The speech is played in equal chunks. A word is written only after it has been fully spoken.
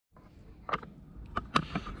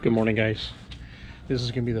Good morning, guys. This is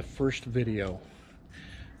going to be the first video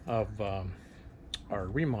of our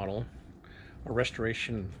remodel, our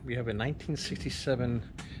restoration. We have a 1967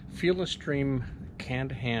 Field & Stream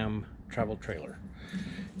canned ham travel trailer,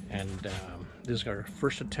 and this is our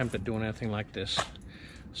first attempt at doing anything like this.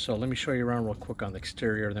 So let me show you around real quick on the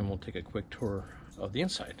exterior, then we'll take a quick tour of the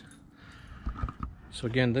inside. So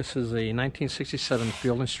again, this is a 1967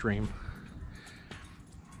 Field & Stream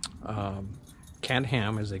canned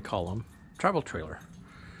ham, as they call them, travel trailer.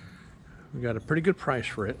 We got a pretty good price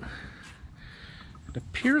for it. It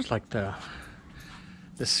appears like the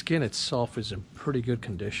skin itself is in pretty good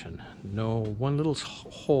condition. No one little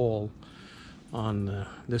hole on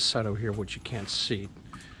this side over here which you can't see.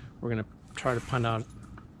 We're gonna try to find out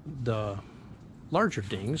the larger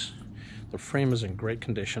dings. The frame is in great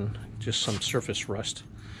condition, just some surface rust.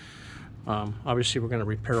 Obviously we're gonna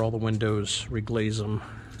repair all the windows, reglaze them.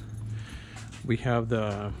 We have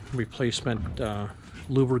the replacement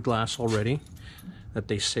louver glass already that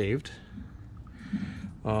they saved.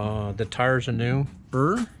 The tires are new.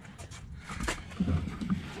 The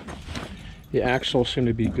axles seem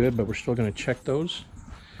to be good, but we're still going to check those.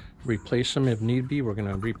 Replace them if need be. We're going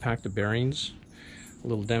to repack the bearings. A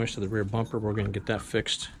little damage to the rear bumper. We're going to get that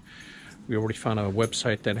fixed. We already found a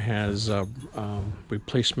website that has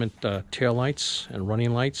replacement tail lights and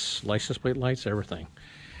running lights, license plate lights, everything.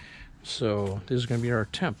 So this is going to be our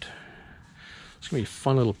attempt. It's going to be a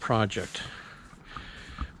fun little project.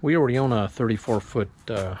 We already own a 34-foot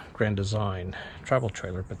Grand Design travel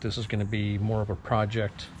trailer, but this is going to be more of a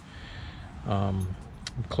project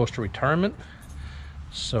close to retirement.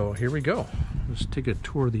 So here we go. Let's take a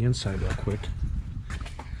tour of the inside real quick.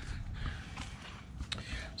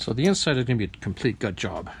 So the inside is going to be a complete gut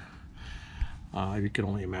job. You can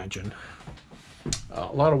only imagine. A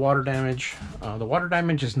lot of water damage. The water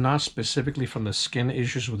damage is not specifically from the skin,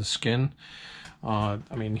 issues with the skin. I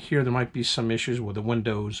mean, here there might be some issues with the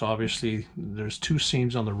windows. Obviously, there's two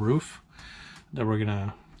seams on the roof that we're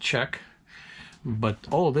gonna check. But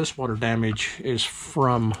all of this water damage is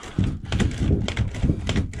from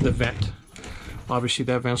the vent. Obviously,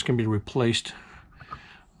 that vent's gonna be replaced.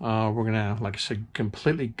 We're gonna, like I said,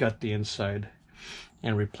 completely gut the inside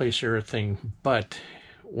and replace everything. But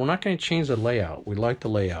we're not going to change the layout. We like the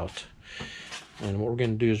layout, and what we're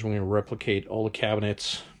going to do is we're going to replicate all the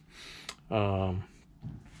cabinets. The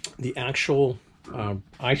actual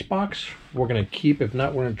ice box we're going to keep. If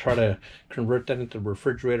not, we're going to try to convert that into a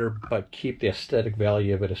refrigerator, but keep the aesthetic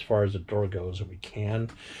value of it as far as the door goes if we can.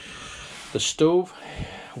 The stove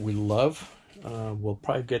we love. We'll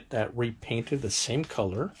probably get that repainted the same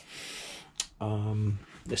color.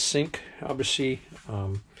 The sink, obviously,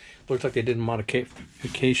 looks like they did a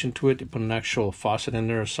modification to it. They put an actual faucet in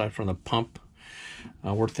there aside from the pump.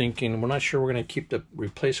 We're not sure we're going to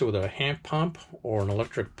replace it with a hand pump or an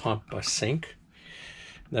electric pump sink.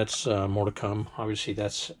 That's more to come. Obviously,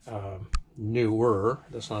 that's newer.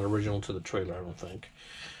 That's not original to the trailer, I don't think.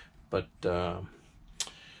 But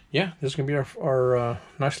yeah, this is going to be our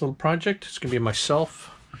nice little project. It's going to be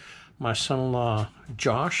myself, my son-in-law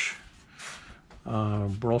Josh.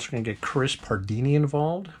 We're also going to get Chris Pardini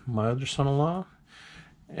involved, my other son-in-law,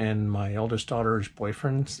 and my eldest daughter's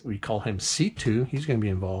boyfriend. We call him C2. He's going to be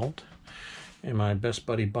involved, and my best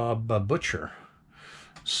buddy Bob Butcher.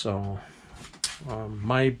 So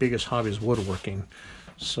my biggest hobby is woodworking,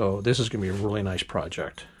 so this is going to be a really nice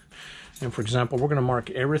project. And for example, we're going to mark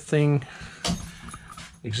everything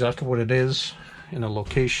exactly what it is in a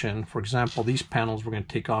location. For example, these panels we're going to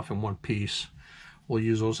take off in one piece. We'll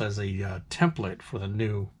use those as a template for the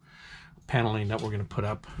new paneling that we're going to put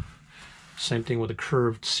up. Same thing with the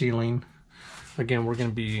curved ceiling. Again, we're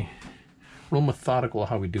going to be real methodical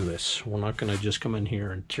how we do this. We're not going to just come in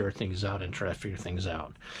here and tear things out and try to figure things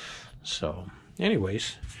out. So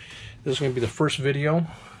anyways, this is going to be the first video.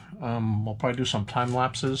 We'll probably do some time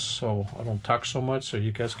lapses so I don't talk so much, so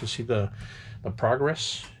you guys can see the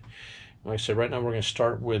progress. Like I said, right now we're going to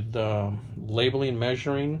start with labeling,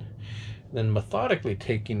 measuring, then methodically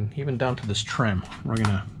taking even down to this trim. We're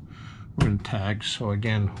gonna tag. So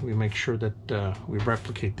again, we make sure that we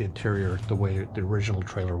replicate the interior the way the original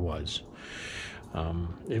trailer was.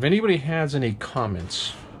 If anybody has any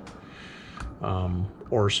comments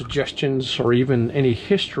or suggestions or even any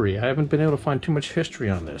history, I haven't been able to find too much history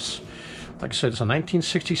on this. Like I said, it's a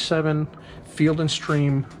 1967 Field &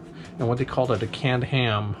 Stream, and what they called it, a canned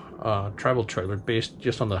ham travel trailer, based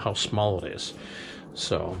just on how small it is.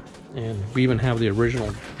 So, and we even have the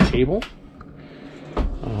original table.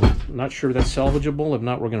 Not sure if that's salvageable. If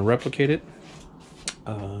not, we're going to replicate it.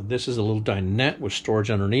 This is a little dinette with storage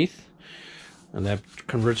underneath, and that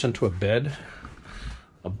converts into a bed.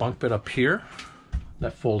 a bunk bed up here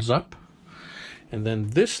that folds up, and then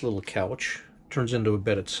this little couch turns into a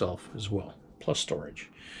bed itself as well, plus storage.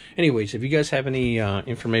 Anyways, if you guys have any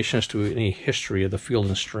information as to any history of the Field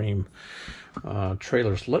and Stream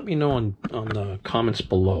trailers, let me know on the comments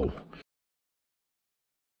below.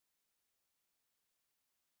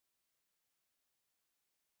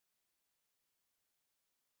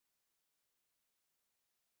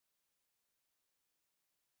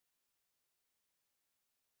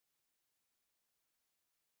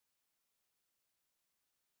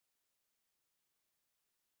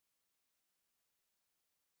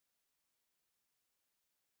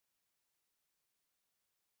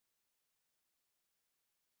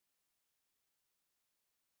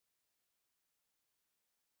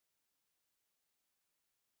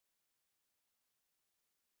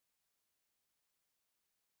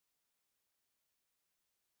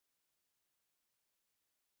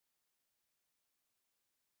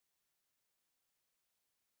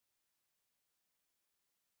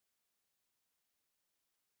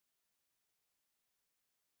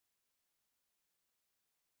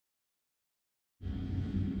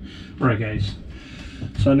 Alright guys,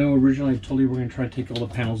 so I know originally I told you we're going to try to take all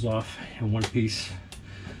the panels off in one piece.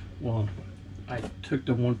 Well, I took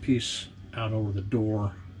the one piece out over the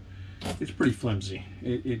door. It's pretty flimsy.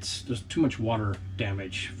 There's too much water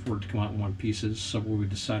damage for it to come out in one pieces. So what we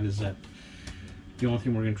decided is that the only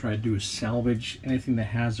thing we're going to try to do is salvage anything that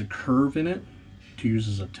has a curve in it to use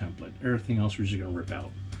as a template. Everything else we're just going to rip out.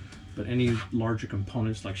 But any larger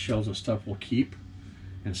components like shelves and stuff we'll keep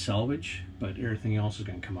and salvage, but everything else is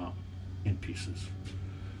going to come out in pieces.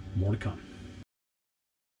 More to come.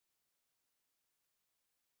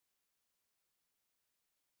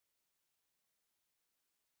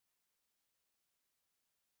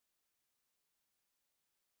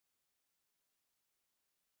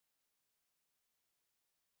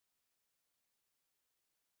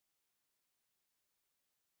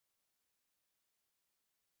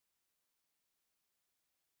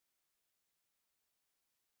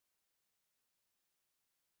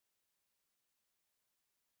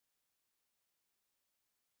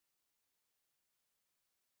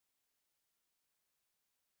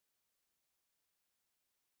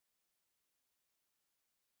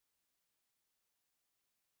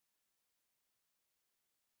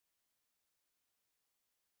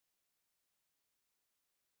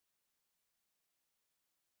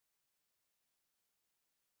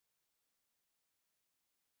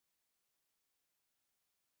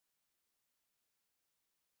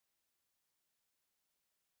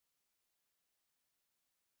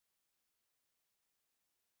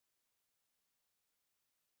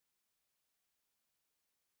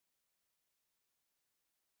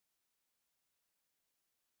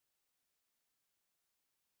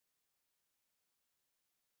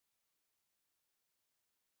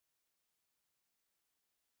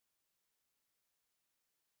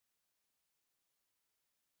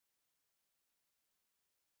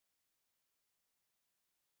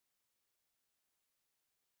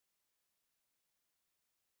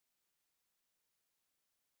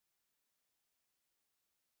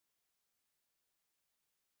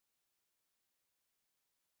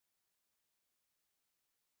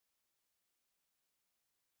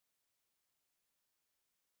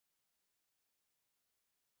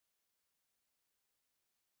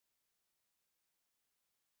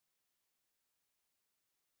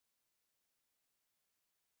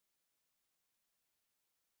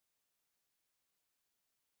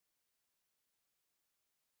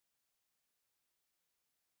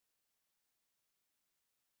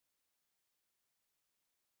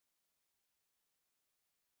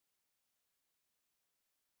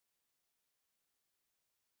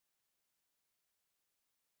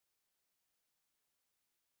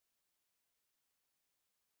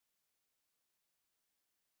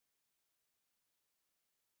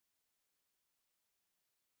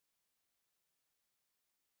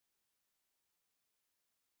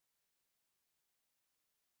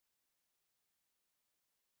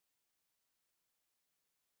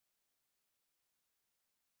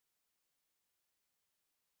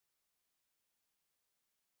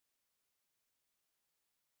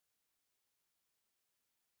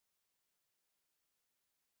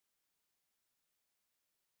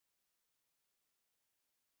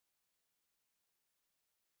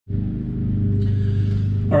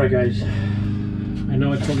 Alright guys, I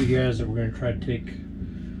know I told you guys that we're going to try to take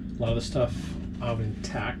a lot of the stuff out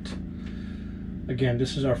intact. Again,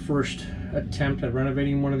 this is our first attempt at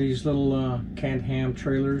renovating one of these little canned ham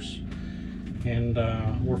trailers, and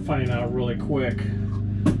we're finding out really quick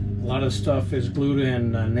a lot of stuff is glued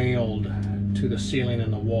and nailed to the ceiling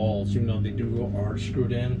and the walls, even though they are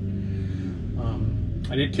screwed in.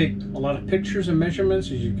 I did take a lot of pictures and measurements,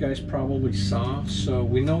 as you guys probably saw, so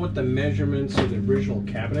we know what the measurements of the original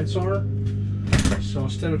cabinets are. So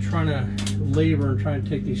instead of trying to labor and trying to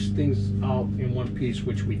take these things out in one piece,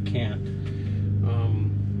 which we can't,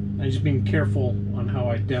 I'm just being careful on how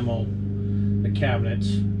I demo the cabinets.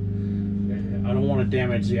 I don't want to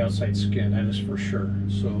damage the outside skin, that is for sure.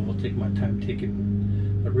 So I'll take my time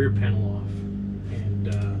taking the rear panel off, and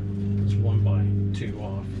it's 1x2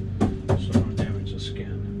 off, so I don't damage the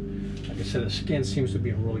skin. Like I said, the skin seems to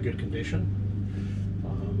be in really good condition.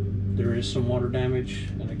 There is some water damage,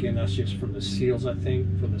 and again, that's just from the seals, I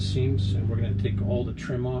think, from the seams, and we're going to take all the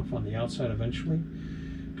trim off on the outside eventually,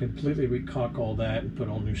 completely recaulk all that and put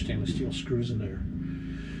all new stainless steel screws in there,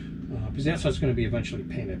 because the outside's going to be eventually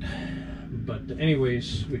painted. But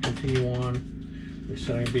anyways, we continue on. Like I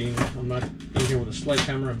said, I'm not in here with a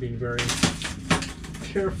sledgehammer. I'm being very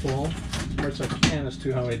careful as much as I can as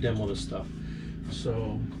to how I demo this stuff.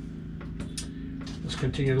 So let's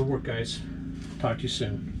continue the work, guys. Talk to you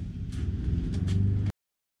soon.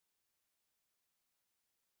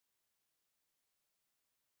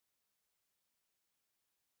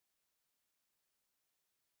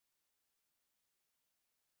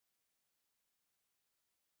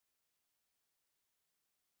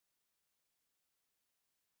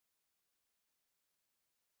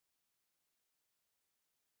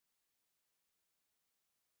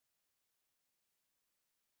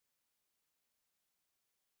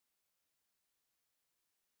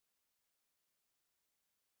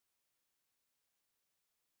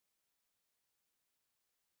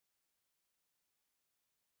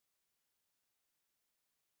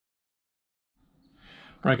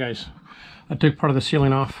 Alright guys, I took part of the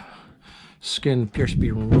ceiling off. Skin appears to be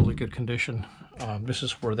in really good condition. This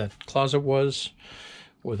is where that closet was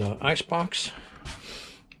with an ice box.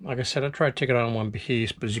 Like I said, I tried to take it out in one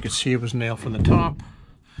piece, but as you can see, it was nailed from the top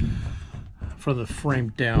for the frame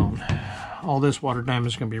down. All this water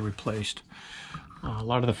damage is going to be replaced. A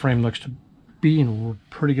lot of the frame looks to be in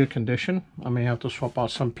pretty good condition. I may have to swap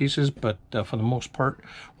out some pieces, but for the most part,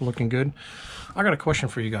 we're looking good. I got a question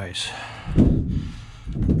for you guys.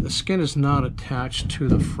 The skin is not attached to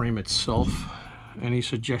the frame itself. Any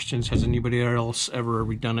suggestions? Has anybody else ever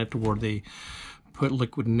redone it to where they put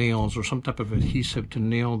liquid nails or some type of adhesive to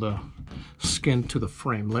nail the skin to the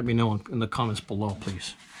frame? Let me know in the comments below,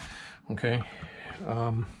 please. Okay.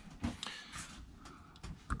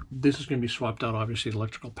 This is going to be swapped out, obviously, the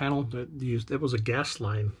electrical panel. That was a gas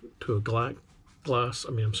line to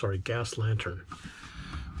a gas lantern.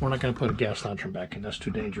 We're not going to put a gas lantern back in. That's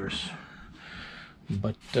too dangerous.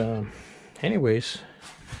 But anyways,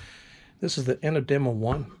 this is the end of demo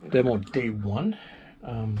day one.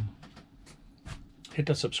 Hit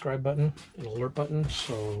that subscribe button and alert button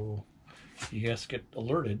so you guys get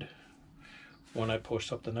alerted when I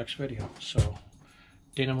post up the next video. So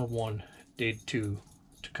day number 1, day 2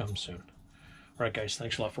 to come soon. All right guys,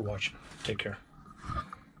 thanks a lot for watching. Take care.